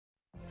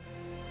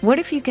What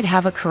if you could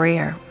have a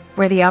career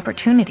where the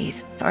opportunities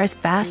are as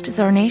vast as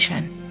our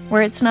nation,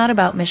 where it's not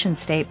about mission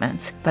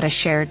statements, but a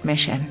shared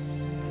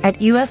mission? At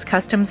U.S.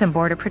 Customs and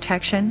Border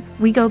Protection,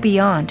 we go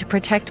beyond to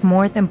protect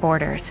more than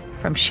borders,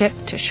 from ship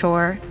to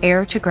shore,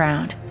 air to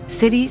ground,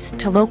 cities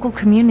to local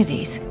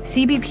communities.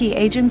 CBP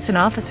agents and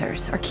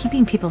officers are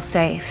keeping people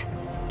safe.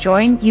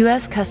 Join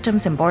U.S.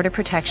 Customs and Border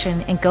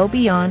Protection and go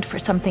beyond for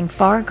something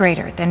far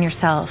greater than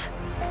yourself.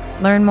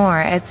 Learn more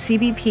at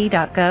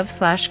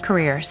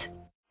cbp.gov/careers.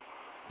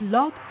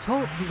 Blog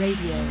Talk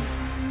Radio.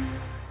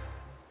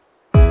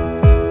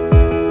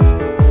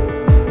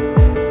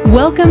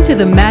 Welcome to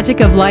the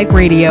Magic of Life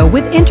Radio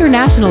with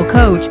international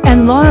coach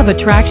and law of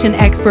attraction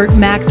expert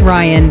Max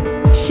Ryan,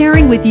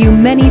 sharing with you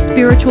many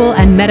spiritual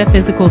and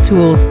metaphysical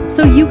tools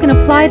so you can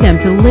apply them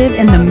to live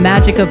in the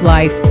magic of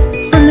life.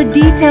 From the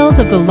details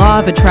of the law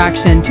of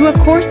attraction to A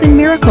Course in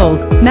Miracles,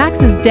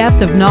 Max's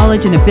depth of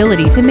knowledge and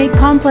ability to make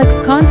complex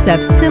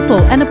concepts simple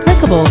and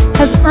applicable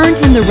has earned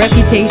him the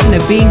reputation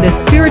of being the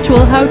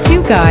spiritual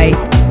how-to guy.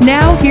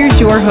 Now here's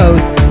your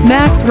host,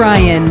 Max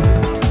Ryan.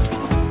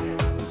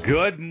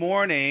 Good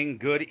morning,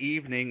 good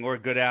evening, or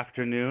good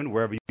afternoon,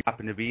 wherever you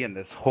happen to be in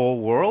this whole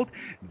world.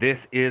 This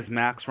is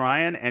Max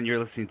Ryan, and you're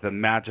listening to the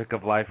Magic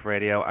of Life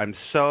Radio. I'm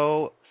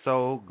so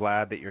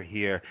glad that you're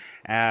here,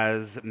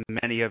 as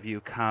many of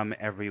you come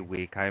every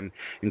week. I'm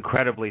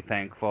incredibly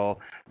thankful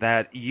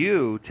that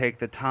you take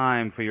the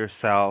time for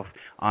yourself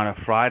on a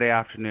Friday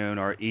afternoon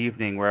or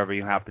evening, wherever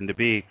you happen to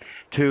be,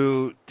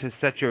 to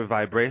set your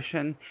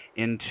vibration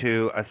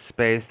into a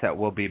space that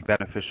will be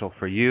beneficial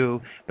for you,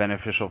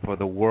 beneficial for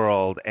the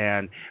world.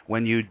 And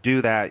when you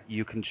do that,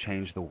 you can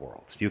change the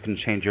world. You can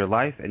change your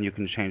life, and you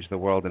can change the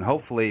world. And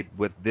hopefully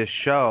with this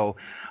show,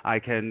 I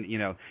can,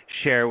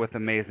 share with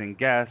amazing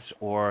guests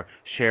or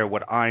share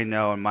what I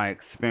know and my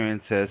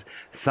experiences,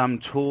 some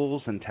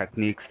tools and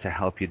techniques to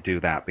help you do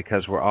that,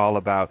 because we're all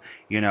about,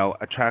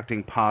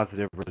 attracting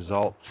positive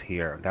results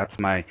here. That's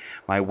my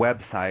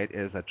website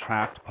is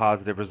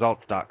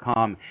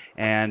attractpositiveresults.com,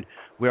 and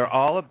we're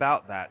all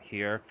about that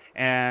here.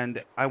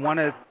 And I want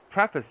to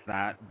preface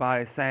that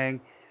by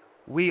saying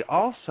we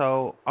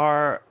also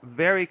are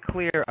very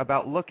clear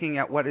about looking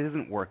at what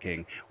isn't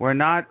working. We're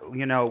not,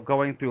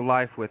 going through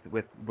life with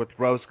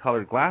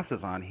rose-colored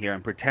glasses on here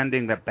and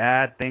pretending that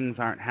bad things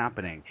aren't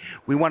happening.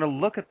 We want to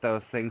look at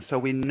those things so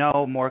we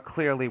know more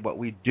clearly what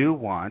we do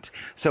want,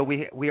 so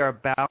we are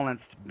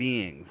balanced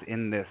beings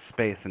in this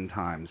space and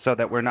time, so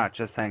that we're not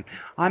just saying,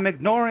 I'm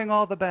ignoring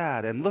all the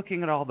bad and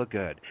looking at all the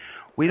good.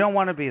 We don't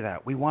want to be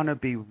that. We want to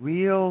be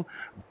real,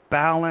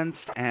 balanced,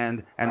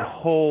 and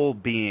whole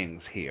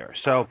beings here.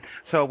 So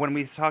when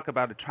we talk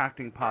about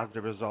attracting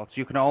positive results,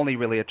 you can only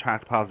really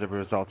attract positive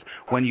results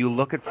when you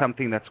look at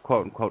something that's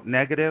quote-unquote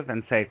negative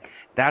and say,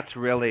 that's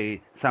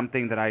really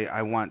something that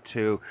I want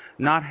to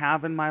not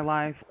have in my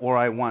life, or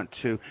I want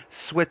to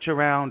switch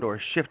around or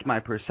shift my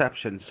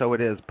perception so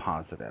it is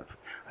positive.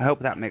 I hope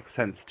that makes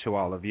sense to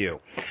all of you.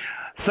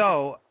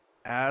 So,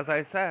 as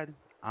I said,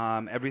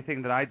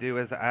 everything that I do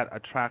is at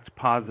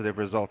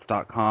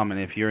attractpositiveresults.com, and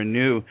if you're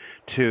new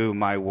to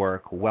my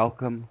work,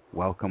 welcome,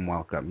 welcome,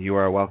 welcome. You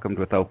are welcomed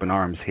with open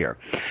arms here.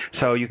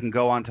 So you can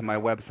go onto my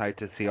website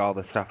to see all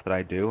the stuff that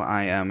I do.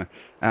 I am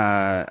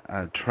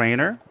a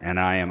trainer, and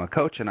I am a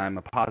coach, and I'm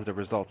a positive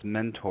results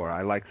mentor.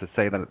 I like to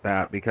say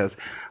that because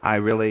I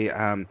really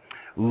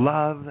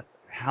love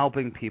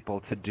helping people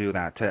to do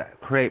that, to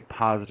create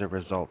positive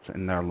results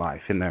in their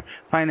life, in their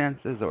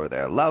finances or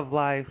their love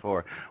life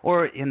or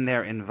in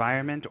their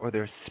environment or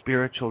their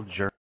spiritual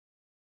journey.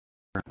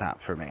 That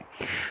for me.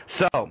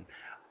 So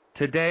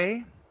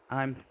today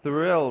I'm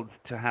thrilled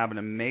to have an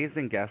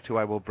amazing guest who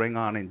I will bring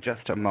on in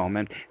just a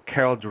moment,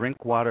 Carol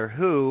Drinkwater,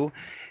 who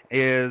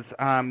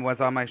was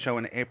on my show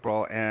in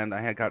April, and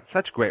I had got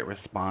such great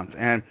response.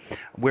 And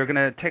we're going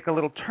to take a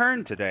little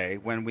turn today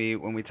when we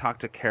talk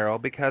to Carol,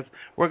 because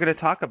we're going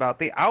to talk about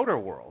the outer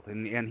world.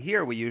 And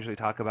here we usually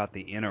talk about the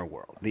inner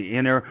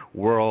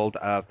world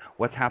of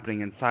what's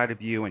happening inside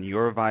of you and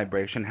your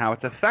vibration, how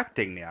it's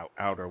affecting the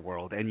outer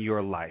world and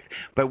your life.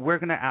 But we're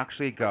going to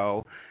actually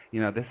go,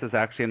 this is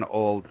actually an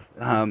old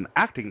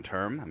acting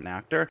term. I'm an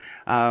actor.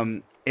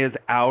 Is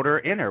outer,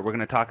 inner. We're going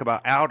to talk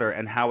about outer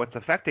and how it's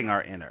affecting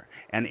our inner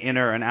and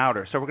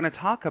outer. So we're going to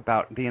talk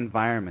about the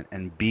environment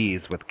and bees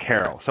with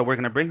Carol. So we're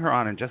going to bring her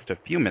on in just a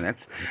few minutes.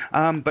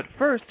 But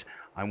first,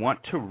 I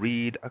want to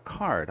read a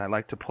card. I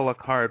like to pull a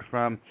card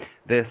from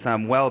this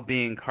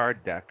well-being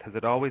card deck, because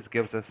it always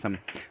gives us some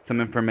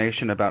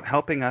information about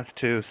helping us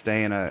to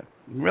stay in a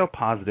real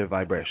positive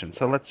vibration.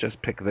 So let's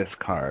just pick this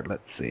card.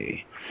 Let's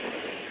see.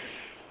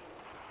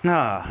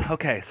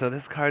 Okay, so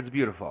this card's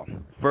beautiful.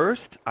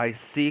 First, I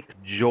seek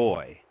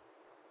joy,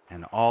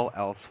 and all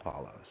else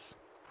follows.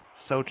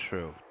 So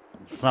true.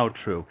 So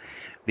true.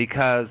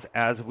 Because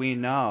as we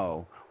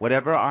know,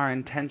 whatever our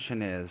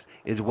intention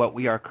is what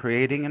we are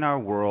creating in our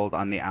world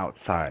on the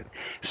outside.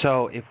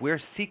 So if we're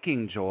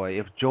seeking joy,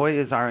 if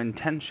joy is our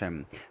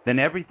intention, then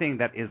everything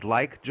that is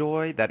like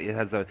joy, that it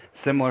has a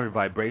similar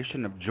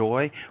vibration of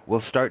joy,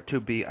 will start to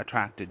be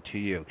attracted to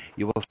you.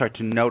 You will start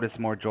to notice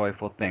more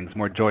joyful things.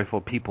 More joyful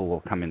people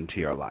will come into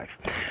your life.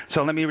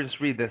 So let me just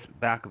read this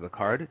back of the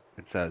card.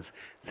 It says,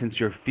 since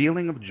your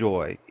feeling of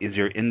joy is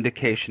your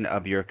indication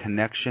of your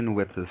connection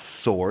with the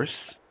source,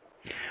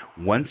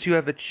 once you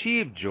have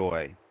achieved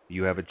joy,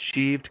 you have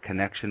achieved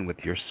connection with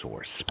your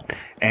source.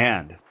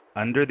 And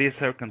under these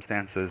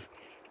circumstances,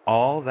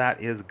 all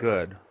that is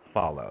good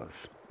follows.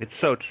 It's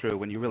so true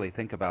when you really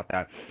think about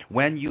that.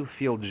 When you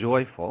feel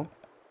joyful,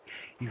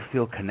 you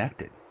feel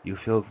connected. You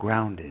feel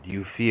grounded.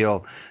 You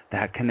feel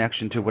that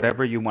connection to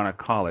whatever you want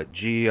to call it,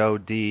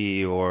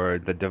 G-O-D or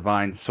the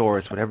divine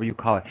source, whatever you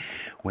call it.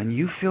 When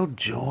you feel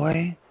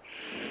joy,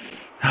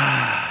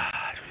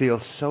 it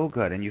feels so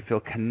good, and you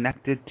feel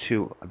connected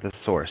to the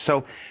source.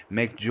 So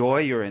make joy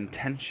your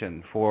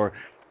intention for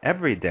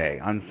every day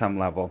on some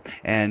level,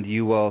 and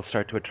you will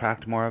start to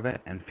attract more of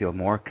it and feel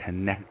more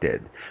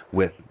connected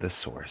with the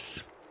source.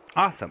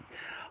 Awesome.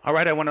 All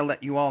right, I want to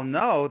let you all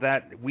know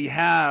that we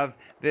have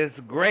this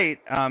great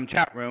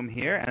chat room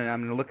here, and I'm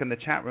going to look in the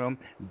chat room.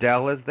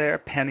 Dell is there,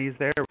 Penny's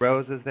there,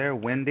 Rose is there,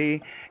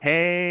 Wendy.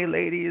 Hey,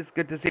 ladies,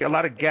 good to see a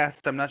lot of guests.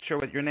 I'm not sure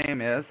what your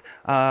name is.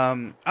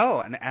 And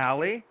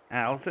Allie,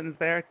 Allison's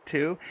there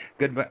too.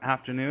 Good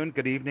afternoon,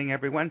 good evening,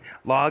 everyone.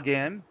 Log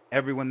in.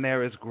 Everyone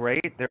there is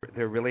great.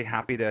 They're really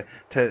happy to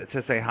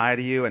say hi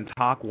to you and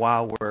talk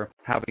while we're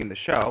having the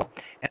show.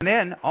 And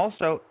then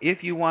also, if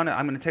you want to,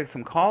 I'm going to take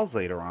some calls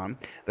later on.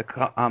 The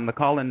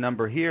call-in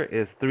number here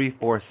is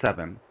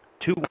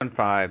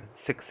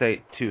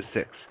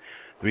 347-215-6826.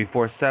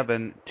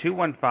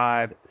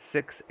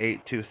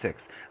 347-215-6826.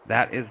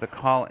 That is the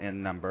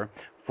call-in number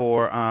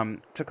for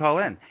to call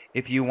in.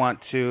 If you want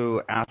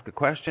to ask a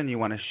question, you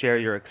want to share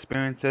your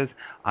experiences,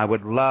 I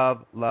would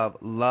love, love,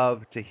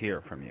 love to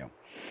hear from you.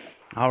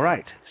 All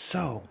right,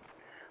 so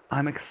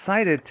I'm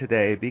excited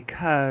today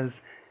because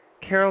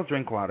Carol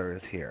Drinkwater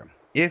is here.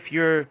 If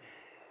you're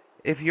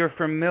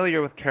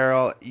familiar with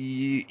Carol,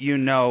 you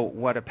know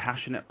what a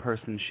passionate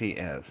person she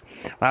is.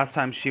 Last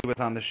time she was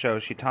on the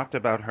show, she talked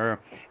about her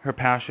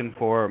passion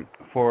for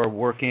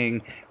working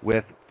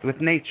with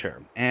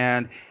nature,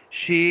 and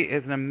she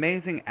is an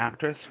amazing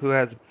actress who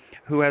has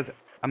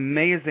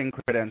amazing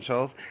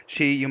credentials.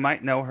 You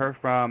might know her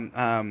from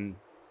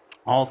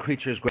All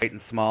Creatures Great and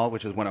Small,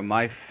 which is one of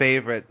my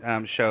favorite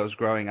shows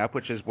growing up,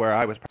 which is where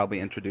I was probably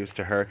introduced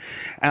to her.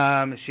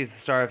 She's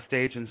a star of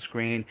stage and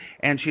screen,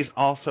 and she's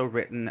also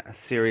written a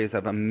series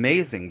of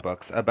amazing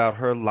books about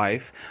her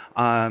life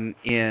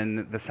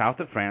in the south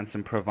of France,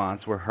 in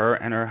Provence, where her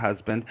and her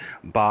husband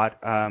bought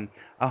a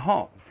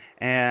home.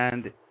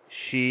 And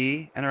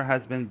she and her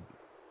husband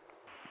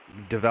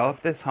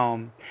developed this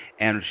home,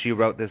 and she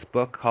wrote this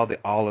book called the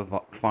Olive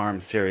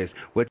Farm series,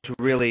 which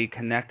really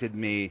connected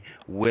me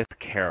with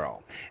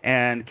Carol.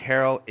 And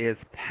Carol is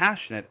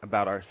passionate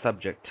about our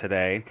subject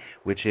today,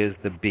 which is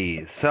the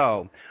bees.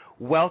 So,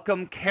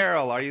 welcome,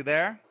 Carol. Are you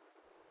there?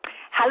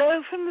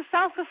 Hello from the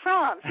south of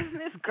France. Isn't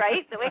this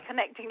great that we're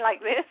connecting like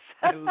this?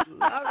 I love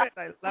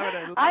it.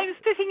 I'm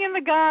sitting in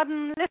the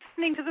garden,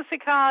 listening to the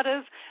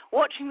cicadas,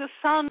 watching the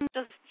sun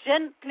just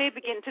gently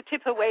begin to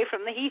tip away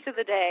from the heat of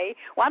the day,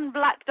 one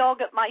black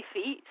dog at my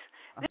feet,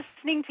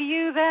 listening to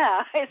you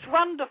there. It's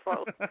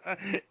wonderful.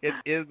 It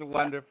is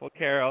wonderful,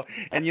 Carol.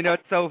 And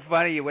it's so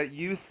funny what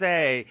you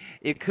say.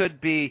 It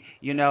could be,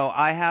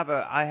 I have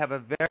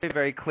a very,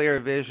 very clear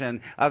vision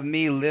of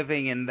me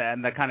living in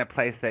the kind of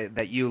place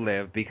that you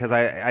live, because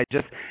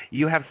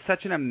you have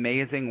such an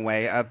amazing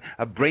way of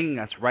bringing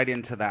us right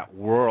into that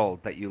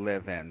world that you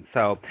live in.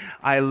 So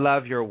I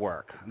love your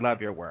work.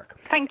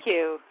 Thank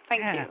you.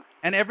 Thank you.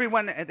 And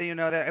everyone,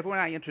 everyone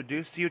I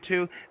introduced you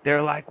to,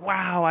 they're like,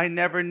 wow, I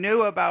never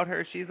knew about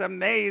her. She's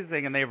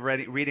amazing. And they're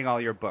reading all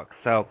your books.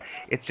 So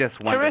it's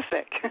just wonderful.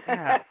 Terrific.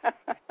 Yeah.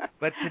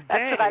 But today...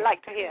 That's what I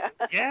like to hear.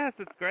 Yes,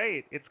 it's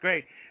great.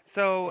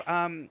 So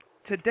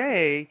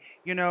today,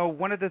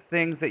 one of the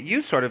things that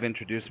you sort of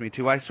introduced me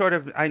to,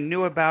 I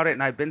knew about it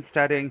and I've been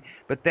studying,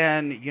 but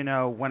then,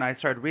 when I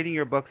started reading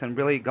your books and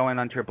really going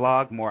onto your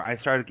blog more, I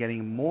started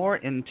getting more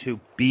into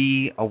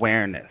bee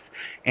awareness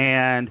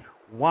and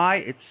why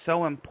it's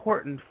so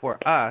important for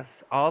us,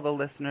 all the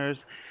listeners,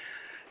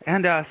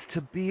 and us to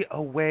be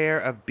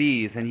aware of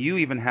bees. And you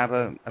even have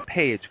a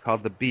page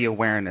called the Bee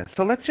Awareness.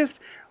 So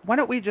why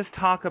don't we just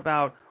talk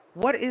about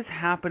what is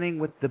happening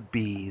with the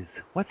bees?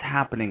 What's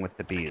happening with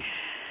the bees?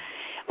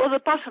 Well, the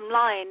bottom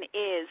line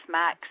is,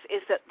 Max,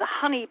 is that the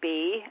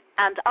honeybee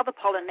and other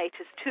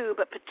pollinators too,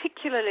 but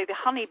particularly the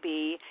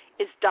honeybee,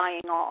 is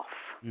dying off.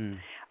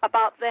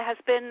 There has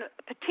been,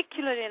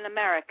 particularly in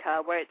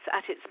America, where it's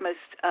at its most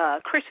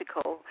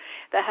critical,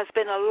 there has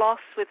been a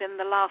loss within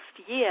the last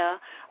year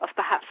of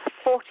perhaps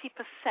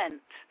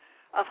 40%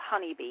 of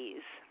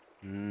honeybees.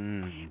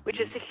 which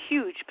is a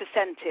huge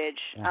percentage.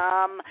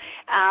 Yeah.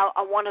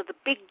 One of the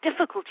big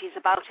difficulties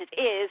about it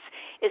is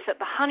that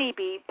the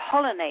honeybee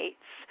pollinates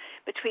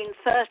between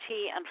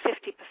 30 and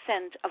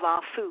 50% of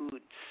our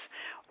foods,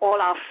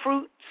 all our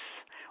fruits,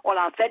 all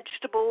our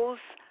vegetables.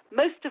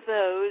 Most of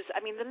those,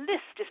 I mean, the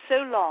list is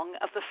so long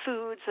of the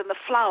foods and the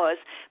flowers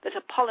that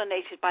are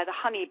pollinated by the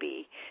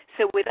honeybee.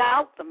 So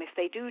without them, if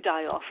they do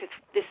die off, if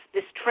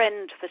this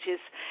trend that is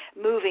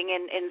moving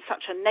in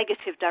such a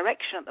negative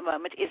direction at the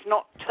moment is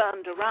not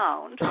turned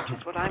around, which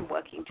is what I'm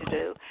working to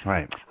do,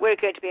 right, we're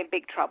going to be in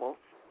big trouble.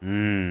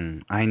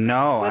 I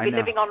know. We'll be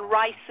living on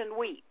rice and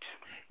wheat.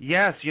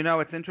 Yes,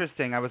 it's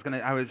interesting. I was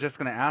just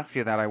gonna ask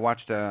you that. I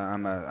watched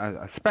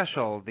a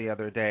special the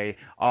other day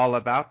all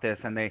about this,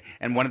 and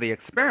one of the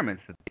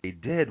experiments that they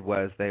did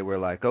was they were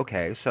like,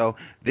 okay, so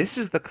this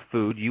is the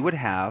food you would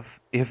have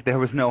if there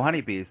was no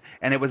honeybees,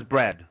 and it was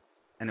bread,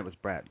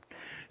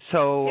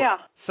 So yeah.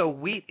 So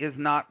wheat is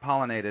not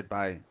pollinated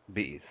by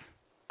bees.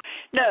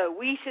 No,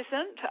 wheat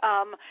isn't.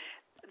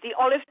 The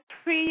olive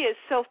tree is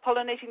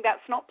self-pollinating.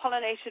 That's not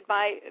pollinated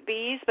by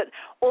bees, but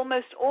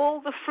almost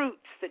all the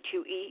fruits that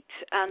you eat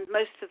and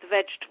most of the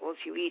vegetables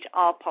you eat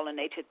are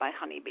pollinated by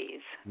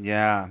honeybees.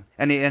 Yeah,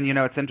 and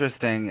it's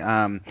interesting,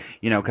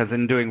 because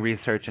in doing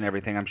research and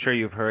everything, I'm sure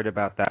you've heard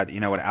about that.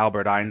 What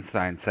Albert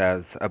Einstein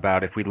says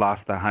about if we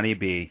lost the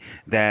honeybee,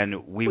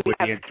 then we would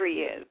have be 3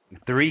 years.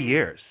 3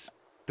 years.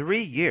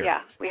 3 years.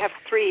 Yeah, we have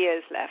 3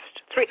 years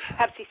left.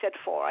 Perhaps he said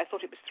 4. I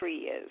thought it was 3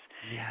 years.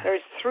 Yeah. There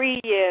is 3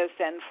 years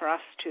then for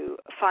us to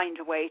find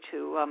a way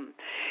to,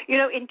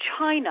 in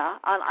China,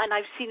 and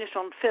I've seen it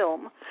on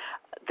film,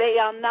 they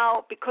are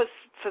now, because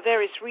for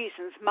various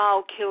reasons,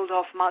 Mao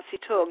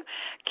Zedong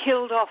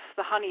killed off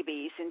the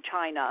honeybees in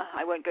China.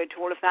 I won't go into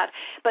all of that.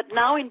 But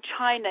now in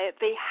China,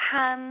 they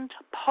hand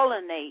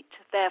pollinate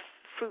their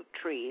fruit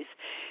trees.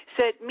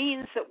 So it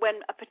means that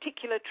when a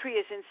particular tree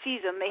is in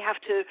season, they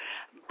have to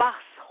bus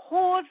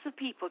hordes of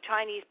people,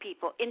 Chinese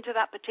people, into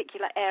that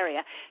particular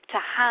area to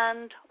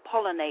hand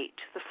pollinate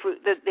the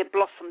fruit, the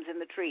blossoms in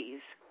the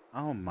trees.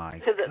 Oh my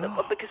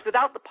God! Because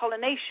without the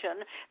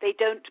pollination, they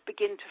don't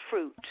begin to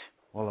fruit.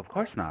 Well, of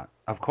course not.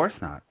 Of course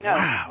not. No.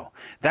 Wow,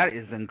 that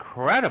is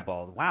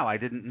incredible. Wow, I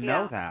didn't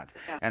know that.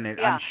 Yeah. And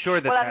I'm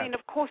sure that. Well, I mean,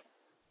 of course.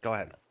 Go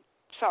ahead.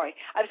 Sorry,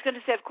 I was going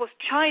to say, of course,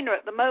 China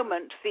at the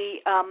moment,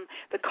 the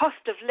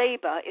cost of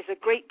labor is a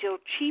great deal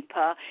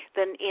cheaper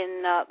than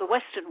in the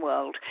Western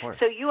world.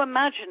 So you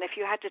imagine if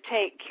you had to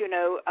take,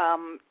 5,000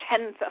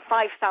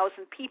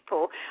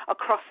 people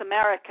across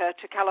America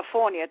to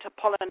California to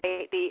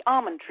pollinate the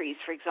almond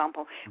trees, for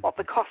example, what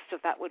the cost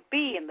of that would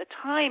be and the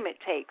time it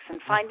takes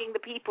and finding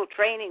the people,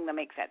 training them,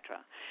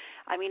 etc.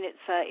 I mean, it's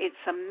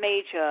a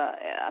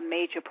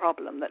major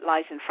problem that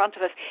lies in front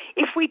of us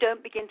if we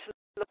don't begin to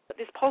look at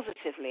this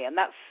positively, and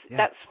that's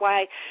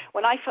why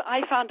when I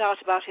found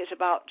out about it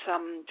about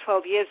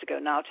 12 years ago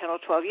now, 10 or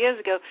 12 years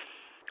ago,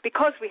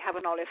 because we have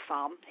an olive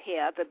farm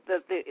here,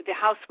 the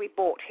house we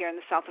bought here in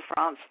the south of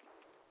France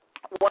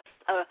was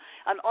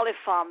an olive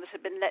farm that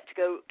had been let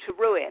go to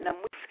ruin, and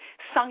we've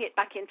sung it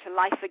back into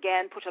life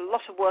again, put a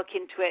lot of work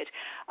into it,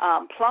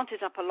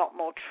 planted up a lot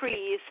more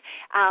trees,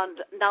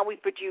 and now we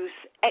produce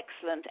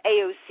excellent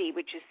AOC,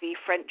 which is the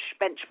French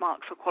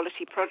benchmark for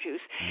quality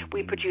produce.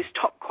 We produce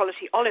top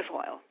quality olive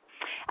oil.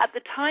 At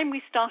the time we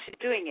started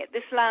doing it,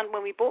 this land,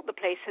 when we bought the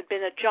place, had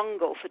been a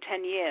jungle for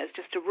 10 years,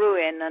 just a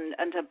ruin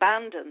and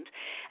abandoned.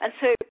 And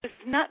so it was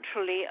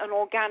naturally an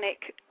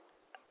organic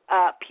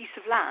piece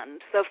of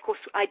land. So, of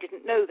course, I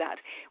didn't know that.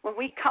 When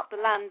we cut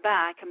the land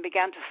back and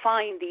began to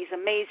find these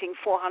amazing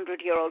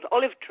 400-year-old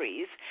olive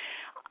trees,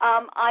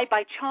 I,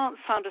 by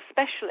chance, found a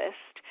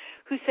specialist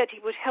who said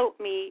he would help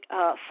me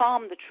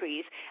farm the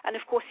trees. And,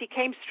 of course, he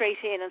came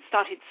straight in and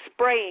started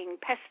spraying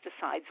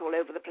pesticides all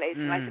over the place.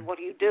 And I said, what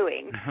are you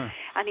doing?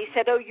 And he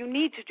said, you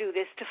need to do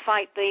this to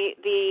fight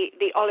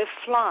the olive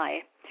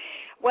fly.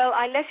 Well,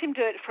 I let him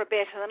do it for a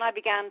bit, and then I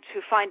began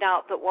to find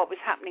out that what was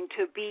happening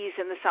to bees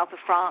in the south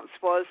of France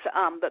was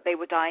that they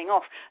were dying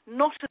off.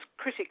 Not as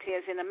critically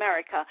as in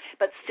America,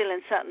 but still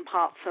in certain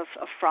parts of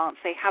France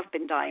they have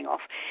been dying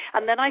off.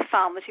 And then I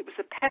found that it was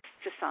a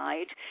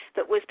pesticide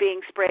that was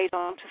being sprayed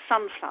onto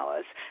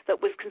sunflowers that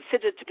was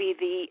considered to be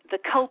the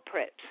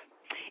culprit.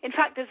 In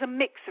fact, there's a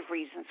mix of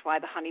reasons why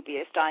the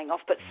honeybee is dying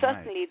off, but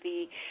certainly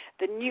the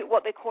new,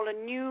 what they call a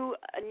new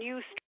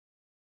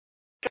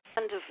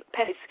strand of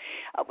pests,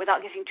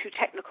 without getting too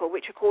technical,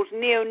 which are called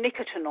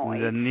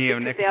neonicotinoids. The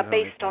neonicotinoids. Because they are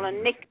based on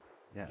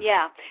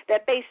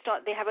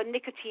they have a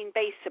nicotine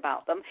base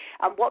about them,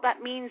 and what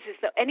that means is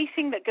that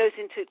anything that goes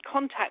into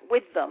contact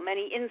with them,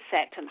 any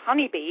insect and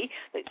honeybee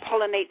that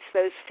pollinates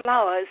those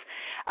flowers,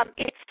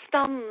 it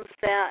stuns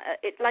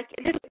it like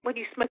when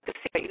you smoke a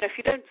cigarette.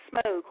 If you don't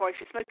smoke, or if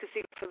you smoke a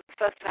cigarette for the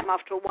first time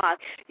after a while,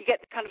 you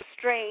get the kind of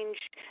strange,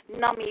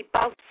 nummy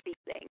buzz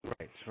feeling.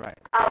 Right.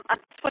 And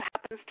that's what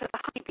happens to the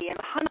honeybee. And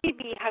the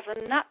honeybee has a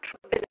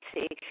natural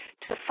ability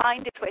to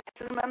find its way. It's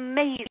an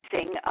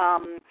amazing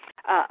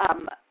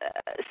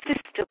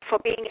system for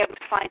being able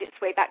to find its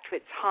way back to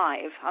its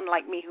hive,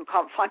 unlike me who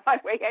can't find my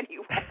way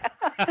anywhere.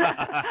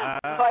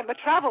 So I'm a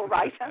travel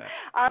writer.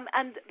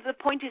 And the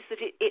point is that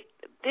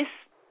this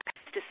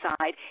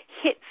pesticide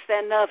hits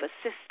their nervous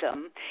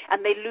system and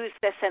they lose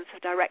their sense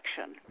of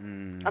direction.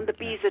 And the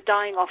bees are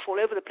dying off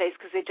all over the place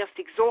because they just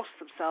exhaust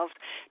themselves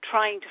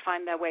trying to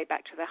find their way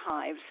back to their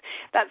hives.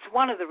 That's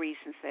one of the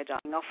reasons they're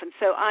dying off. And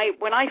so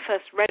when I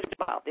first read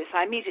about this,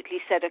 I immediately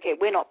said, okay,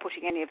 we're not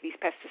putting any of these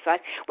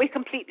pesticides. We're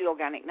completely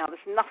organic now.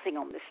 There's nothing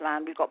on this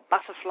land. We've got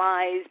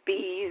butterflies,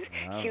 bees,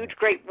 huge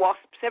great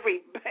wasps.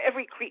 Every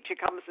creature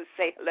comes to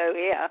say hello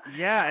here.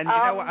 Yeah, and you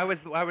know,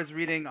 I was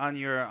reading on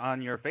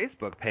your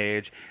Facebook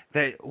page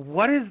that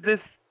what is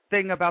this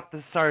thing about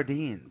the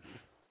sardines?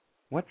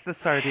 What's the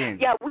sardines?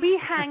 Yeah, we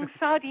hang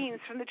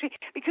sardines from the tree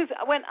because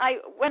when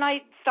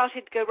I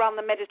started to go around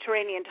the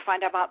Mediterranean to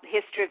find out about the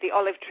history of the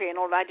olive tree and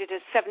all that, I did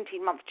a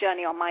 17-month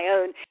journey on my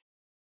own,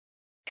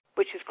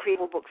 which is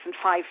creative books and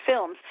 5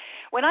 films.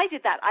 When I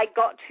did that, I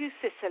got to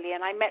Sicily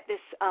and I met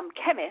this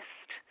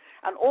chemist,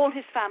 and all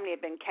his family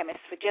have been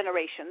chemists for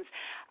generations,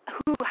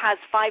 who has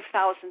 5,000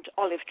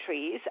 olive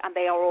trees, and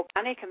they are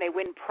organic, and they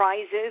win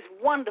prizes,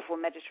 wonderful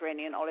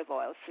Mediterranean olive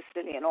oil,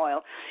 Sicilian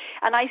oil.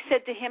 And I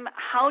said to him,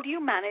 how do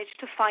you manage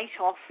to fight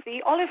off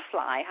the olive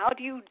fly? How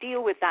do you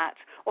deal with that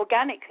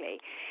organically?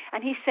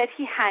 And he said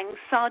he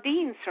hangs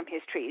sardines from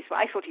his trees.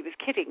 Well, I thought he was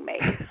kidding me.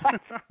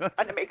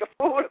 Trying to make a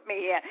fool of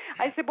me here.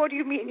 I said, what do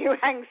you mean you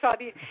hang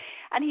sardines?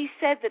 And he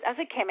said that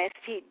as a chemist,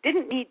 he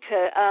didn't need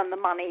to earn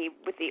the money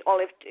with the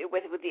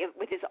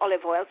with his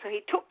olive oil, so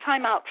he took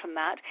time out from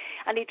that,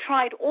 and he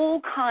tried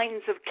all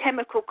kinds of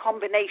chemical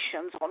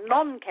combinations or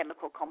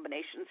non-chemical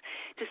combinations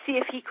to see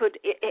if he could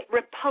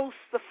repulse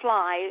the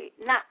fly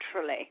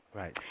naturally.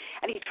 Right.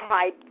 And he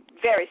tried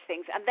various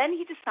things, and then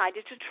he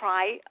decided to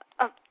try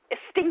a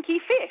stinky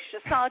fish,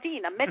 a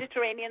sardine, a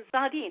Mediterranean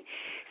sardine.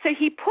 So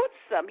he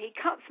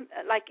cuts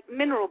like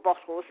mineral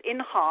bottles in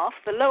half.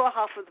 The lower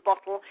half of the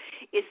bottle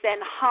is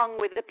then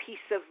hung with a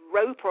piece of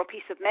rope or a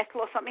piece of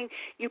metal or something.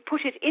 You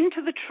put it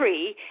into the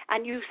tree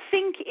and you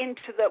sink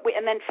into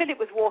and then fill it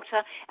with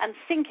water and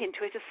sink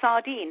into it a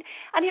sardine.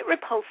 And it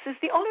repulses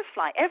the olive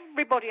fly.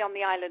 Everybody on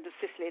the island of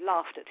Sicily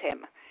laughed at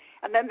him.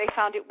 And then they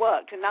found it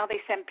worked, and now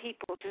they send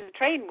people to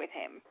train with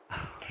him.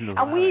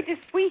 And we this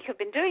week have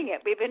been doing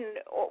it.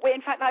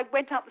 In fact, I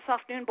went out this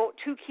afternoon and bought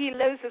 2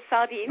 kilos of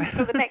sardines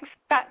for the next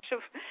batch of,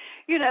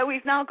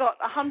 we've now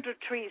got 100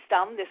 trees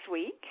done this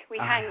week. We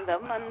hang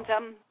them, wow.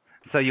 and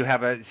So you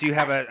have a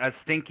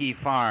stinky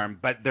farm,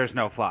 but there's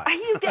no fly.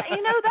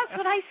 That's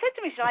what I said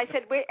to Michelle. I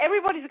said,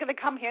 everybody's going to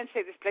come here and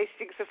say this place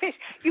stinks of fish.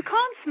 You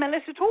can't smell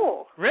it at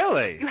all.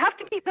 Really? You have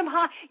to keep them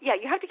high. Yeah,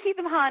 you have to keep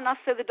them high enough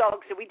so the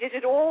dogs. So we did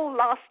it all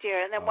last year,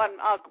 and then one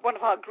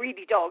of our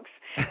greedy dogs,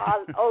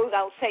 our old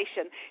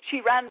Alsatian, she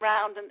ran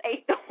round and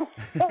ate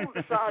all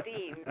the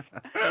sardines.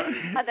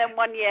 And then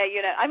one year,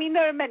 there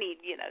are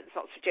many, there's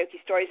lots of jokey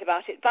stories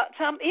about it, but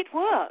it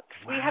works.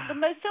 Wow. We had the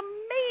most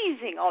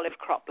amazing olive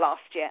crop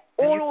last year.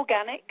 All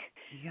organic,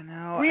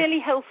 really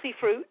healthy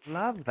fruits.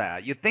 Love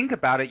that. You think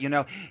about it,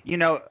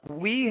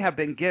 we have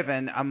been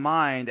given a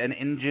mind and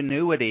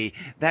ingenuity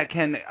that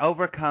can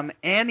overcome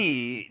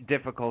any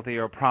difficulty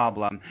or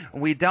problem.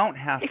 We don't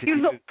have if you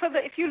look for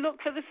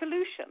the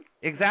solution.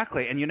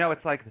 Exactly. And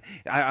it's like,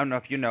 I don't know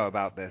if you know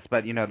about this,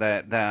 but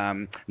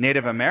the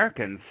Native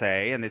Americans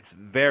say, and it's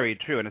very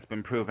true and it's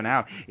been proven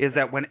out, is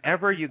that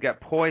whenever you get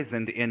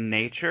poisoned in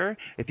nature,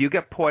 if you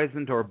get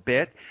poisoned or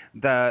bit,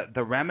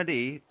 the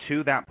remedy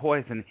to that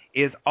poison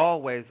is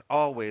always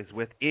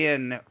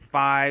within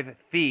 5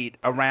 feet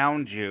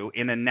around you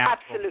in a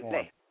natural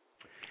form.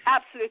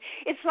 Absolutely.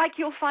 It's like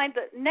you'll find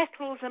that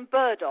nettles and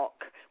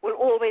burdock will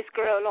always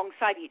grow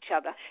alongside each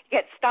other. You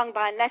get stung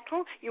by a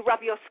nettle, you rub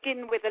your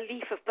skin with a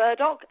leaf of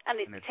burdock, and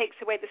it takes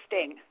away the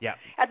sting. Yeah.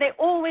 And they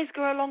always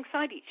grow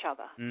alongside each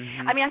other.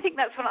 Mm-hmm. I think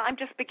that's what I'm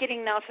just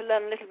beginning now to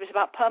learn a little bit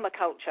about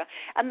permaculture,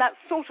 and that's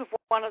sort of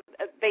one of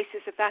the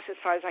basis of that, as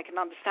far as I can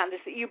understand,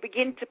 is that you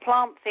begin to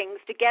plant things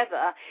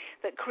together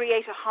that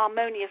create a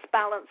harmonious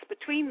balance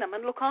between them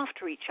and look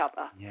after each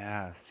other.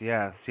 Yes.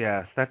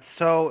 That's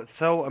so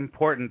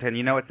important. And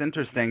it's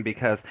interesting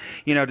because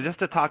just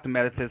to talk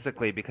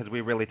metaphysically, because we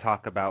really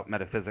talk about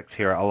metaphysics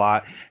here a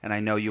lot, and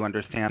I know you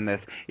understand this.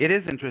 It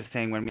is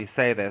interesting when we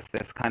say this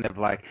kind of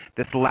like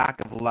this lack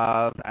of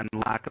love and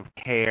lack of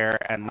care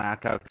and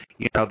lack of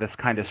this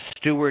kind of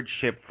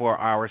stewardship for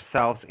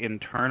ourselves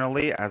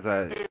internally as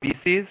a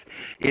species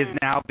is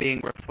now being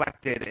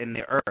reflected in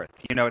the earth.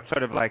 It's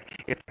sort of like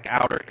it's like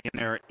outer,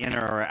 inner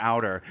or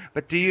outer.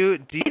 But do you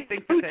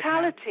think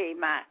brutality,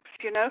 Max?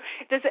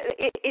 There's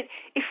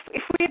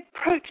if we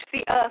approach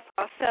the earth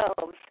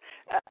ourselves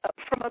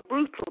from a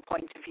brutal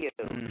point of view,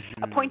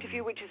 a point of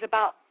view which is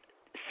about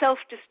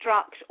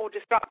self-destruct or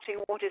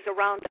destructing what is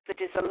around us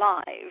that is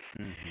alive,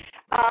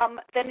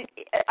 then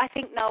I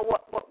think now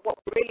what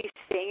we're really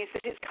seeing is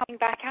that it's coming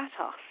back at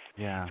us.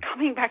 Yeah. It's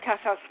coming back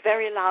at us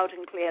very loud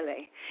and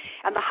clearly.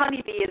 And the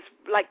honeybee is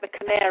like the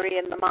canary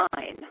in the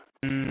mine.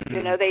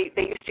 You know, they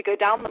used to go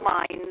down the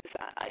mines,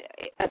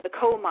 the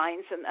coal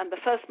mines, and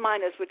the first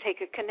miners would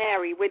take a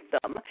canary with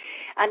them.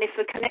 And if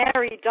the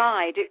canary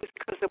died, it was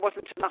because there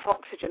wasn't enough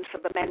oxygen for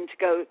the men to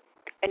go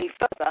any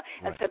further,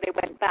 and so they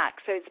went back.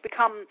 So it's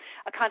become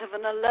a kind of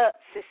an alert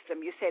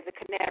system, you say, the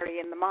canary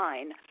in the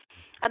mine.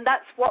 And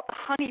that's what the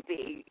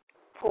honeybee,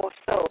 poor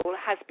soul,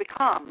 has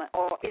become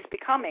or is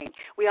becoming.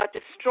 We are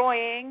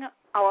destroying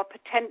our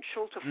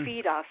potential to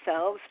feed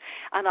ourselves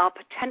and our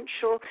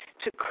potential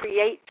to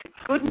create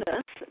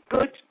goodness,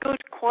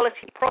 good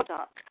quality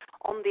product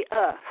on the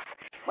earth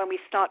when we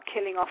start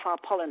killing off our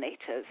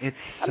pollinators. And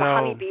the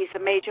honeybee is a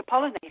major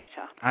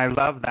pollinator. I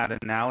love that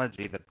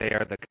analogy that they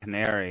are the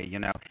canary. You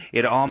know,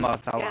 it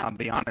almost, I'll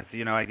be honest,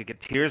 you know, I could get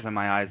tears in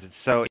my eyes.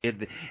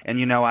 And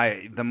you know,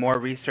 the more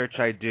research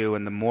I do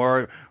and the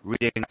more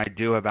reading I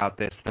do about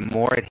this, the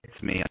more it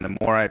hits me and the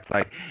more it's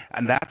like,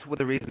 and that's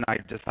the reason I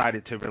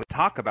decided to really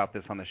talk about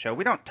this on the show.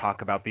 We don't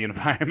talk about the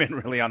environment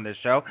really on this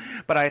show,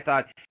 but I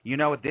thought, you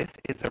know, this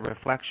is a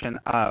reflection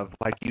of,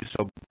 like you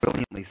so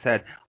brilliantly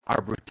said, our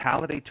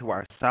brutality to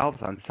ourselves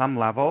on some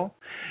level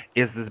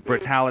is this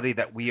brutality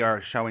that we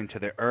are showing to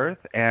the earth.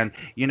 And,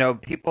 you know,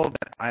 people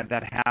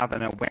that have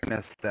an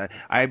awareness that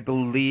I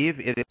believe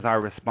it is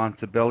our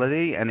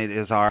responsibility, and it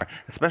is our,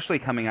 especially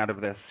coming out of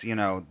this, you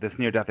know, this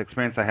near-death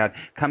experience I had,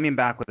 coming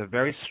back with a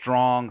very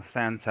strong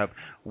sense of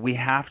we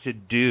have to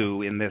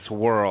do in this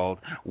world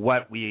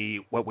what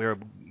we're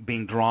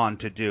being drawn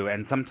to do.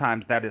 And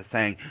sometimes that is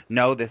saying,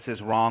 no, this is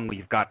wrong,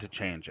 we've got to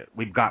change it.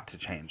 We've got to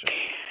change it.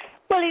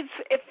 Well,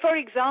 it's for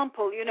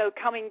example, you know,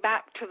 coming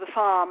back to the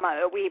farm,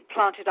 we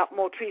planted up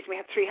more trees. We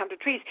have 300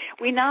 trees.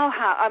 We now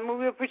have,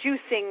 we were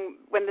producing,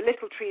 when the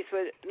little trees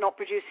were not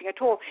producing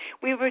at all,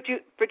 we were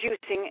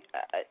producing,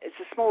 it's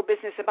a small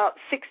business, about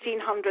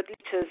 1,600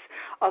 liters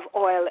of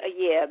oil a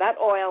year. That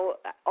oil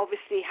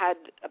obviously had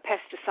a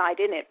pesticide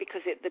in it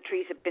because the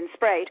trees had been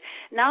sprayed.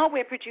 Now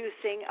we're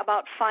producing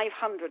about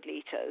 500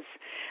 liters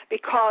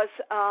because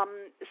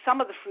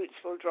some of the fruits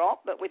will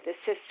drop, but with this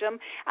system,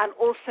 and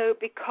also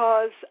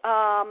because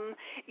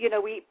you know,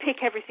 we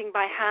pick everything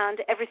by hand.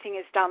 Everything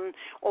is done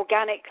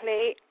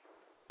organically.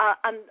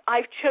 And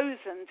I've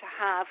chosen to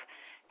have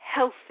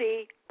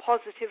healthy,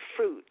 positive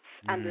fruits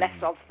and less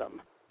of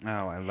them.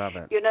 Oh, I love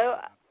it. You know,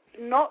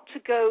 not to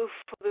go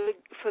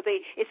for the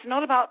it's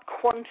not about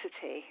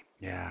quantity.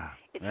 Yeah.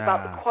 It's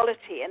about the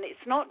quality, and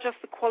it's not just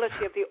the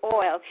quality of the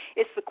oil,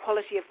 it's the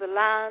quality of the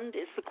land,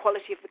 it's the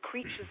quality of the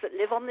creatures that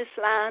live on this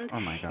land. Oh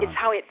my God. It's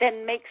how it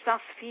then makes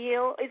us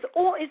feel. It's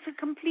a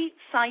complete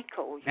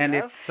cycle, you know?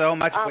 It's so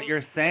much what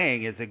you're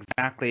saying is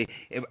exactly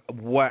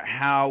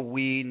how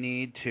we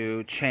need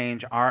to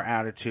change our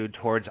attitude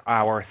towards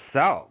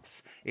ourselves.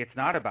 It's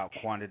not about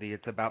quantity,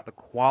 it's about the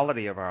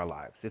quality of our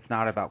lives. It's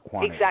not about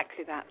quantity.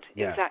 Exactly that.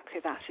 Yes. Exactly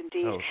that,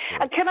 indeed. Oh,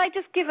 sure. And can I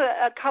just give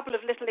a couple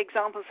of little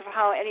examples of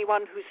how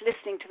anyone who's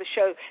listening to the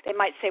show, they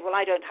might say, well,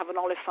 I don't have an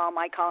olive farm,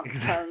 I can't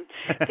turn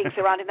things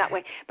around in that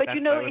way. But,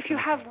 you know, if you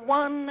have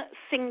one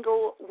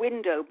single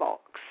window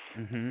box,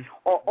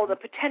 or the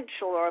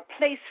potential or a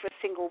place for a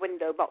single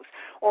window box,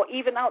 or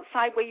even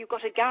outside where you've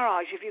got a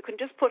garage, if you can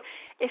just put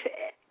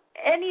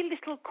any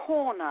little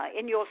corner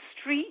in your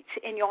street,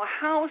 in your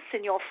house,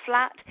 in your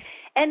flat,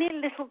 any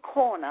little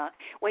corner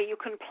where you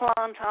can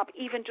plant up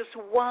even just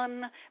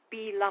one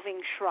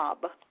bee-loving shrub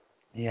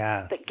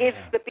that gives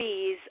the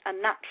bees a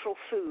natural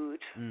food,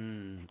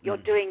 you're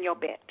doing your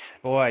bit.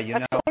 Boy, you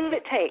know. That's all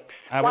it takes,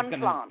 one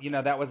plant. You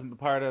know, that was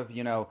part of,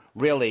 you know,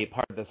 really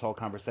part of this whole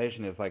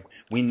conversation is like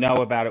we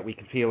know about it, we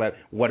can feel it.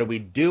 What do we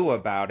do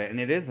about it?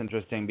 And it is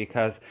interesting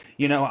because,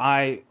 you know,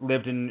 I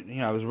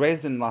was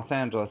raised in Los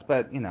Angeles,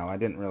 but, you know,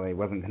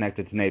 wasn't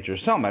connected to nature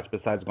so much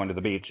besides going to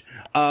the beach.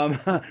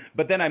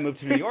 But then I moved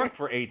to New York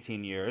for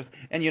 18 years,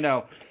 and, you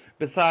know,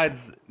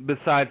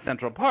 Besides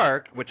Central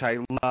Park, which I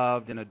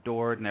loved and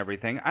adored and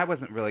everything, I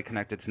wasn't really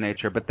connected to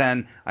nature. But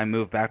then I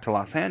moved back to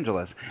Los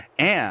Angeles,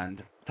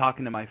 and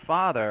talking to my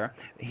father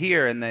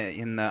here in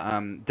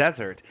the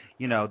desert,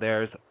 you know,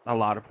 there's a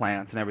lot of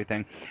plants and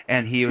everything,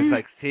 and he was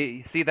like,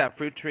 see that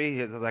fruit tree?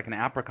 It was like an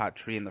apricot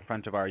tree in the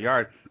front of our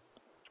yard.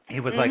 He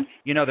was like,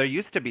 you know, there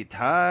used to be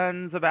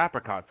tons of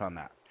apricots on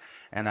that.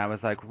 And I was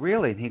like,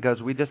 really? And he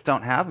goes, we just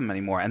don't have them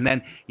anymore. And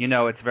then, you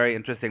know, it's very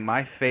interesting.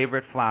 My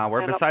favorite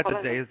flower, besides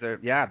the days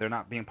they're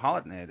not being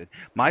pollinated,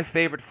 my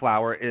favorite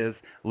flower is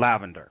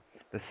lavender.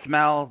 The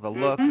smell, the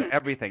look,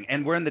 everything.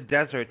 And we're in the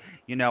desert.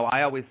 You know,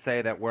 I always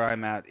say that where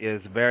I'm at is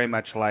very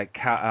much like,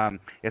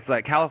 it's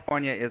like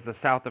California is the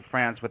south of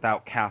France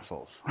without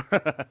castles.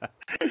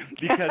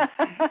 Because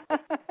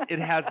it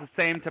has the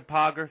same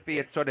topography.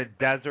 It's sort of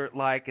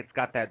desert-like. It's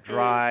got that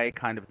dry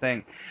kind of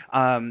thing.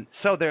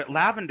 So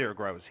lavender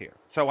grows here.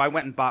 So I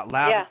went and bought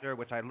lavender,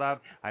 which I love.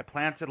 I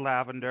planted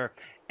lavender,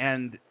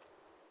 and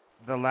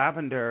the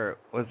lavender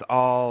was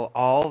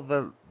all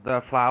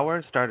the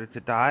flowers started to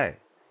die.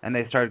 And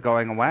they started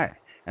going away.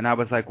 And I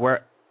was like,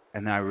 where?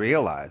 And I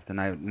realized, and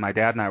my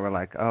dad and I were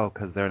like, oh,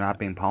 because they're not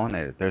being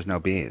pollinated. There's no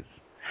bees.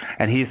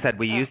 And he said,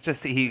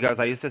 he goes,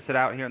 I used to sit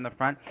out here in the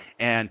front,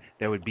 and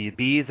there would be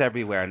bees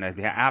everywhere, and there'd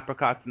be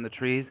apricots in the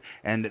trees,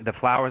 and the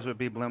flowers would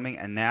be blooming,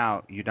 and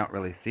now you don't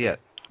really see it.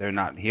 They're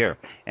not here.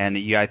 And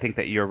I think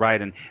that you're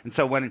right. And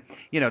so when,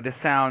 this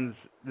sounds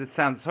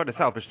sort of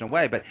selfish in a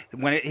way, but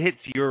when it hits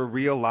your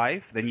real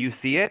life, then you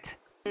see it.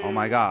 Oh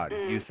my God!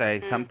 You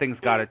say something's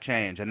got to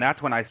change, and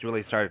that's when I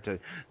really started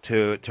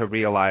to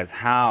realize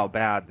how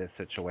bad this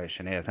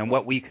situation is and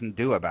what we can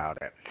do about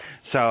it.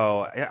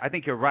 So I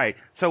think you're right.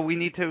 So we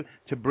need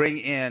to bring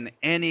in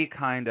any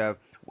kind of.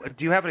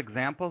 Do you have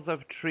examples of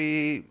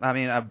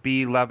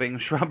bee-loving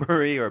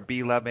shrubbery or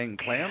bee-loving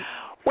plants?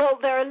 Well,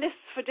 there are lists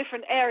for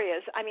different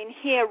areas. I mean,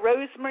 here,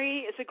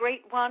 rosemary is a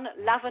great one.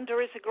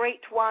 Lavender is a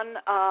great one.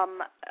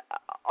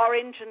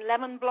 Orange and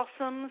lemon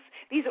blossoms.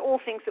 These are all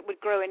things that would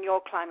grow in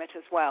your climate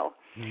as well.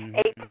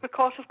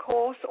 Apricot, of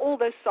course, all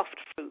those soft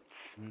fruits.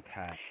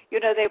 Okay.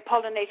 They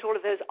pollinate all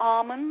of those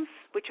almonds,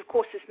 which, of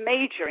course, is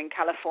major in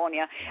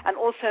California, and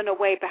also, in a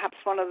way, perhaps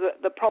one of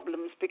the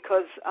problems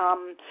because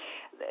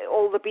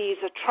all the bees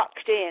are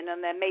trucked in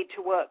and they're made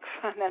to work,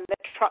 and then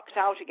they're trucked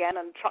out again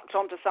and trucked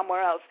onto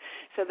somewhere else.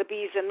 So the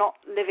bees are not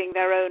living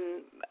their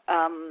own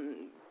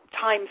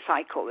time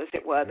cycle, as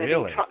it were. They're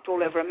being trucked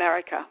all over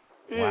America.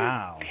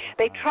 Wow.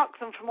 They truck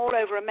them from all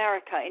over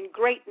America in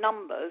great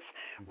numbers,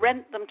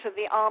 rent them to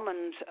the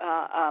almond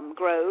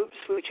groves,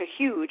 which are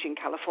huge in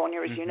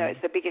California, as you know. It's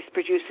the biggest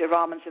producer of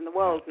almonds in the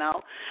world now.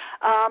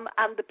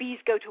 And the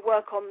bees go to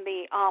work on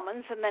the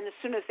almonds, and then as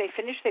soon as they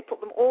finish, they put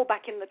them all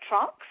back in the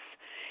trucks.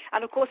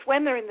 And, of course,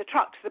 when they're in the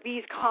trucks, the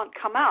bees can't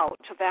come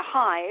out of their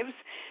hives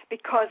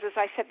because, as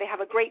I said, they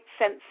have a great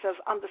sense of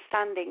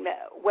understanding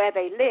that where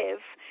they live,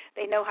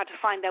 they know how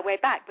to find their way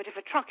back. But if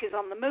a truck is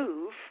on the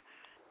move,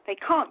 they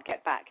can't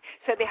get back.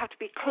 So they have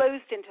to be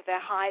closed into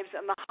their hives,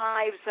 and the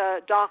hives are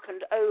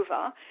darkened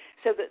over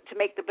so that to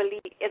make the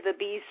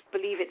bees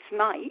believe it's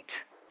night.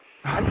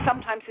 And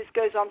sometimes this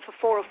goes on for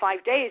 4 or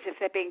 5 days if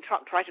they're being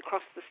trucked right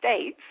across the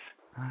states.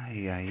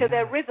 So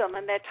their rhythm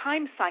and their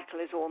time cycle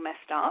is all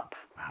messed up.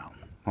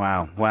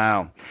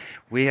 Wow.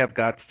 We have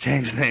got to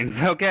change things.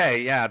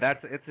 Okay, yeah,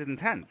 it's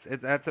intense.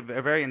 That's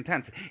very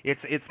intense.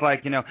 It's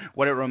like,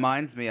 what it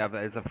reminds me of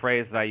is a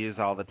phrase that I use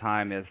all the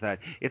time is that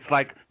it's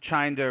like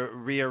trying to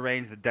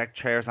rearrange the deck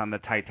chairs on the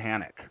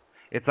Titanic.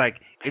 It's like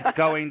it's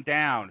going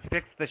down.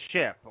 Fix the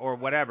ship or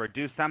whatever.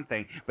 Do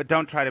something, but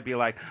don't try to be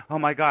like, oh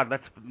my God,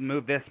 let's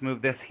move this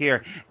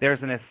here. There's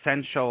an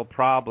essential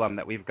problem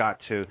that we've got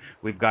to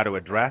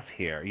address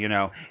here.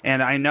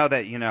 And I know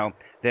that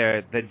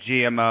the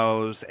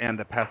GMOs and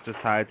the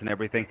pesticides and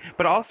everything,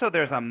 but also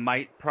there's a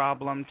mite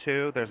problem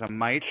too. There's a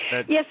mite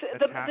that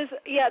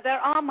there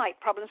are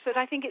mite problems, but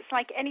I think it's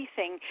like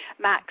anything,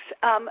 Max.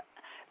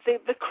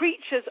 The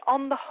creatures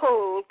on the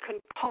whole can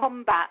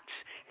combat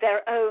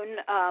their own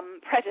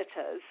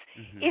predators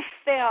if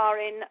they are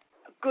in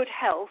good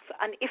health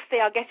and if they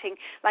are getting,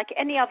 like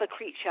any other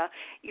creature,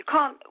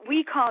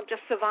 we can't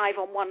just survive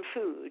on one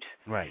food.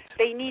 Right.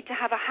 They need to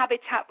have a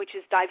habitat which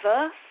is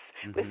diverse,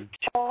 with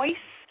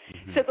choice,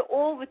 so that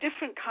all the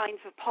different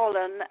kinds of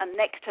pollen and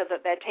nectar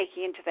that they're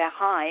taking into their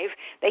hive,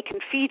 they can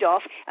feed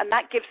off, and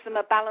that gives them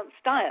a balanced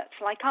diet,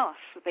 like us.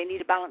 They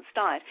need a balanced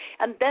diet.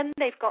 And then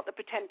they've got the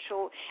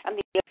potential and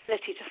the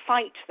ability to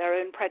fight their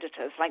own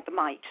predators, like the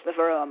mite, the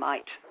varroa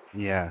mite.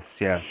 Yes.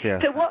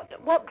 So what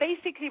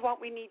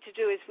we need to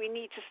do is we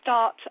need to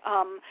start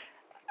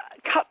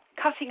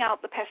cutting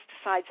out the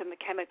pesticides and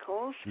the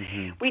chemicals.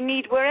 We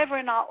need, wherever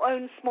in our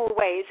own small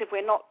ways, if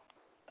we're not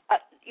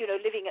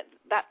living at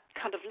that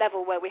kind of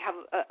level where we have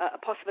a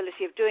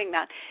possibility of doing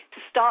that, to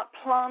start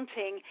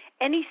planting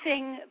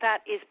anything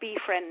that is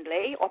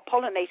bee-friendly or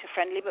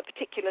pollinator-friendly, but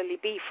particularly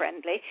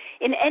bee-friendly,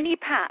 in any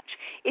patch.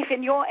 If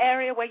in your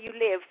area where you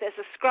live there's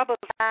a scrub of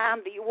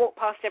land that you walk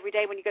past every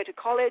day when you go to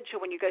college or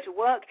when you go to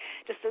work,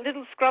 just a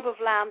little scrub of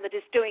land that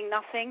is doing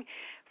nothing,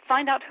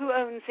 find out who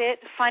owns it,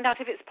 find out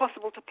if it's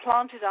possible to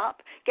plant it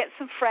up, get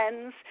some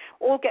friends,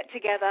 all get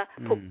together,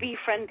 put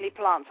bee-friendly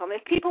plants on.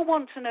 If people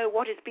want to know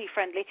what is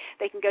bee-friendly,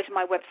 they can go to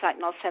my website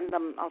and I'll send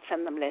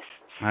them lists.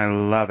 I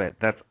love it.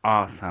 That's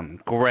awesome.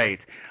 Great.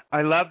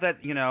 I love that,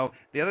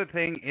 the other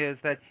thing is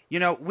that,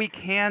 we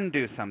can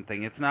do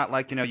something. It's not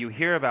like, you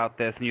hear about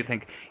this and you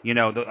think,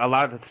 a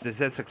lot of the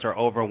statistics are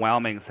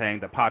overwhelming, saying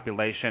the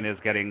population is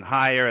getting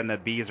higher and the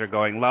bees are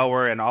going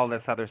lower and all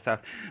this other stuff.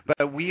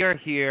 But we are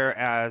here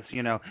as,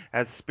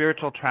 as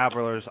spiritual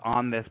travelers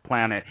on this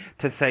planet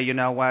to say, you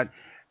know what?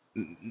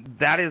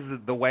 That is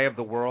the way of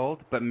the world,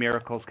 but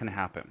miracles can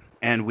happen,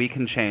 and we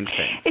can change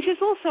things. It is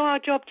also our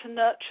job to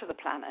nurture the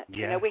planet.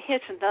 Yes. We're here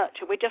to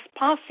nurture. We're just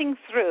passing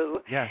through,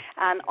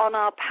 and on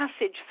our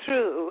passage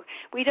through,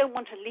 we don't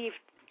want to leave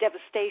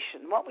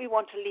devastation. What we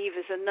want to leave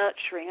is a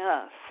nurturing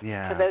earth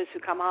for those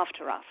who come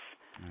after us.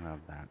 I love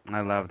that.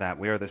 I love that.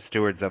 We are the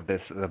stewards of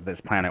this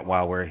planet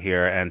while we're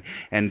here, and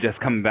just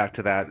coming back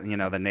to that,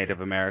 the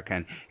Native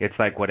American. It's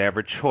like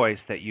whatever choice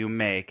that you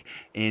make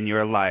in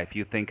your life,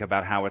 you think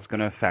about how it's going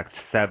to affect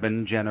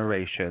 7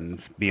 generations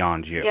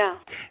beyond you. Yeah.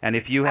 And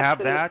if you have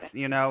that,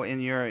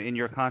 Absolutely. in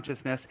your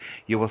consciousness,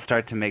 you will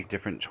start to make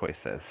different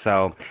choices.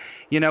 So,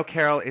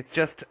 Carol, it's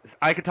just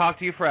I could talk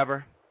to you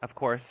forever. Of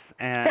course,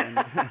 and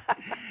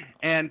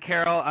and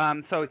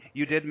Carol, so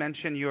you did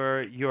mention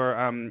your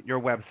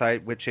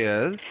website, which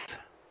is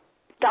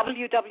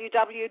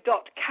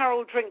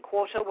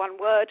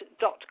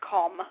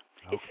www.caroldrinkwater.com.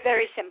 Okay. It's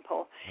very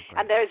simple. Okay.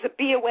 And there's a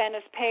bee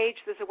awareness page.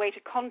 There's a way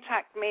to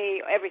contact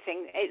me,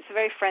 everything. It's a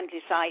very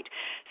friendly site.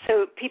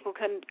 So people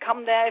can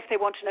come there if they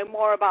want to know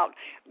more about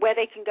where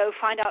they can go,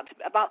 find out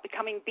about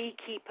becoming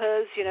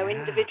beekeepers,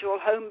 individual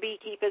home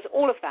beekeepers,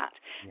 all of that.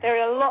 Yeah. There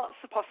are lots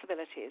of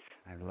possibilities.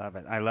 I love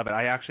it. I love it.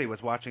 I actually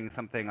was watching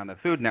something on the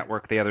Food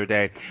Network the other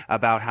day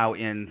about how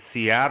in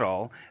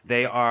Seattle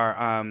they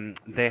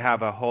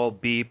have a whole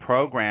bee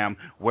program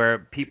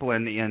where people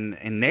in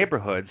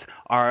neighborhoods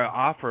are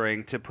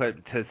offering to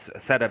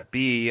set up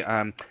bee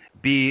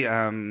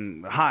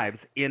hives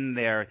in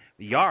their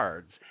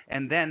yards,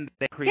 and then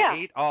they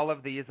create all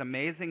of these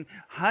amazing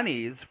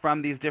honeys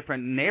from these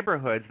different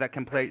neighborhoods that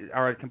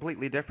are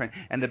completely different.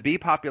 And the bee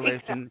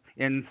population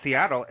in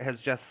Seattle has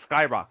just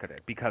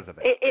skyrocketed because of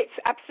it. It's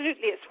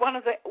absolutely. It's one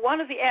of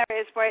the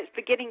areas where it's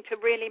beginning to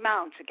really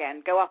mount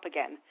again, go up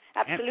again.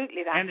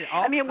 Absolutely, and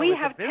also we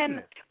have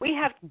 10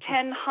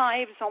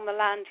 hives on the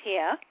land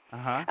here,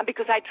 and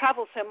because I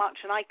travel so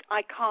much and I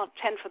can't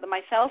tend for them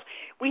myself,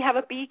 we have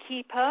a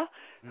beekeeper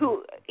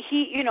who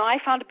I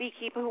found a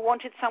beekeeper who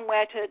wanted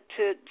somewhere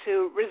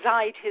to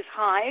reside his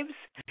hives,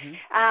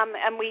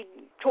 and we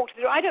talked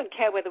through. I don't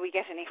care whether we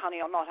get any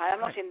honey or not.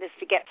 I'm not in this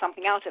to get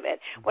something out of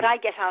it. What I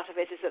get out of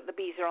it is that the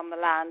bees are on the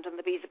land and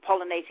the bees are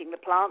pollinating the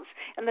plants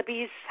and the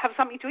bees have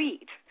something to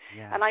eat.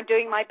 Yeah. And I'm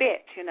doing my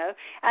bit,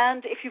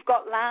 And if you've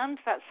got land,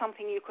 that's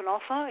something you can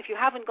offer. If you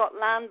haven't got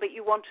land, but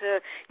you've got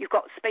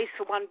space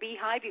for one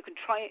beehive, you can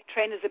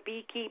train as a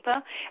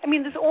beekeeper. I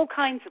mean, there's all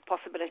kinds of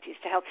possibilities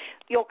to help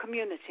your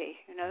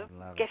community,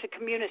 Get a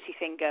community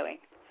thing going.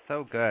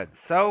 So good.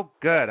 So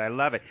good. I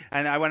love it.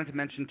 And I wanted to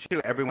mention,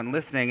 too, everyone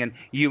listening, and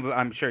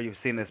I'm sure you've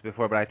seen this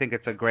before, but I think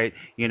it's a great,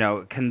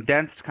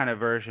 condensed kind of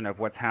version of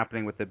what's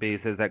happening with the bees,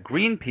 is that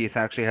Greenpeace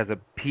actually has a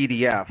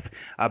PDF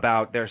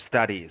about their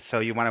studies. So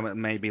you want to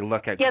maybe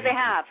look at they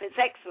have. It's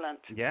excellent.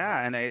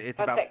 Yeah, and it's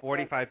about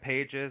 45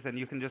 pages, and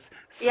you can just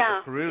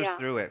cruise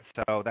through it.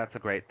 So that's a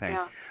great thing.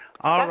 Yeah.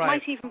 That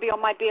might even be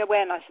on my Bee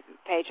Awareness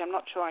page. I'm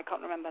not sure. I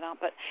can't remember now.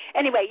 But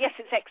anyway, yes,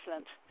 it's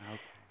excellent. Okay.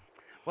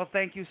 Well,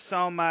 thank you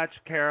so much,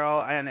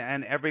 Carol,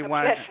 and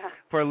everyone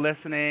for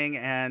listening,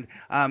 and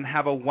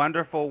have a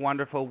wonderful,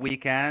 wonderful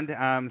weekend.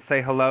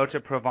 Say hello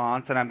to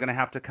Provence, and I'm going to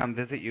have to come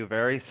visit you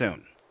very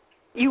soon.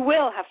 You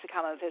will have to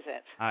come and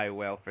visit. I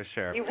will, for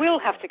sure. You will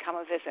have to come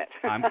and visit.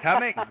 I'm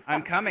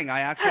coming.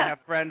 I actually have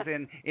friends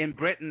in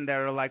Britain that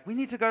are like, we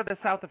need to go to the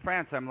south of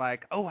France. I'm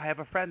like, oh, I have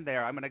a friend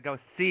there. I'm going to go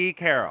see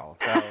Carol.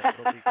 So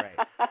it'll be great.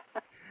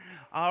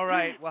 All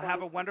right. Well,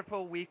 have a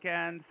wonderful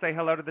weekend. Say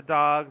hello to the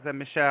dogs and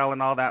Michelle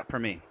and all that for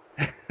me.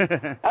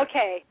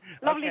 Okay.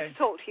 Lovely to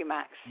talk to you,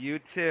 Max. You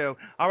too.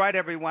 All right,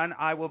 everyone.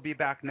 I will be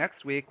back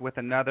next week with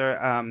another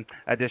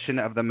edition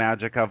of The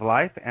Magic of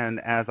Life.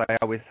 And as I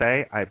always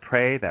say, I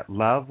pray that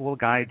love will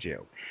guide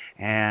you.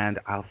 And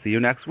I'll see you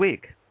next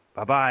week.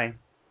 Bye-bye.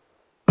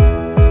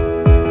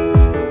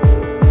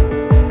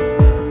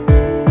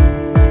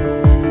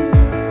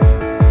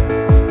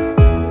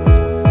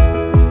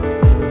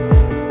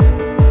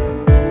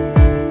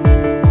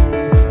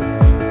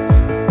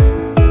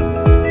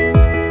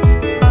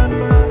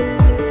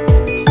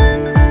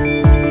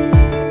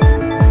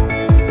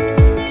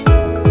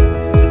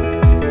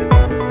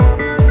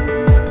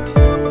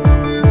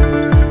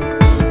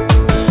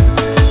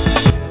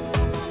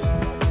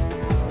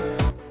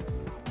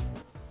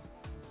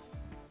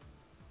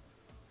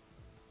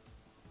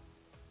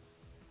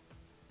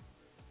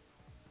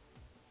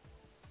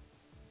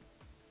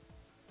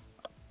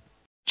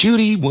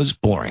 Judy was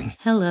boring.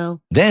 Hello.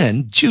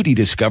 Then Judy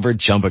discovered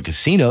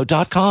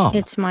ChumbaCasino.com.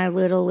 It's my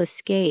little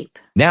escape.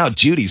 Now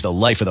Judy's the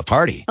life of the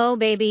party. Oh,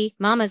 baby,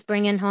 mama's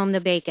bringing home the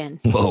bacon.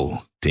 Whoa,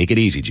 take it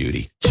easy,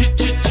 Judy.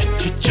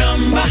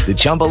 The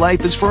Chumba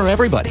life is for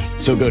everybody.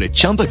 So go to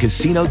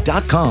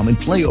ChumbaCasino.com and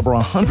play over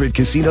 100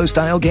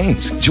 casino-style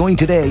games. Join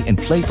today and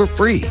play for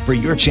free for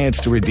your chance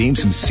to redeem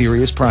some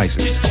serious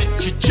prizes.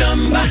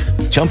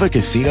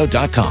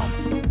 ChumbaCasino.com.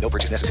 No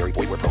purchase necessary.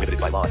 Void where prohibited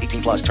by law.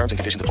 18 plus terms and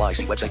conditions apply.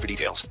 See website for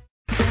details.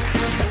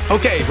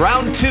 Okay,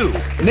 round 2.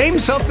 Name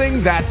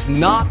something that's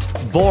not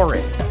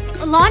boring.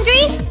 A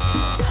laundry?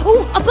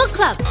 Ooh, a book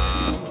club.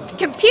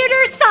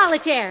 Computer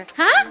solitaire,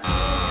 huh?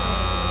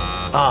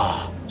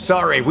 Ah,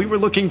 sorry. We were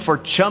looking for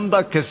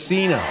Chumba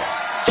Casino.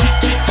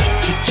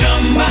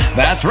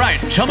 That's right.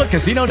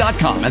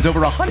 ChumbaCasino.com has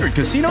over 100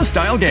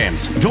 casino-style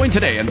games. Join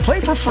today and play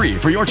for free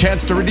for your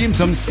chance to redeem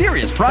some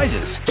serious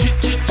prizes.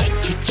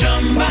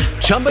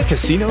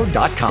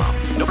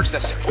 ChumbaCasino.com. No purchase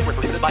necessary. Void where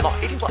prohibited by law.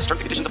 18+ terms and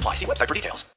conditions apply. See website for details.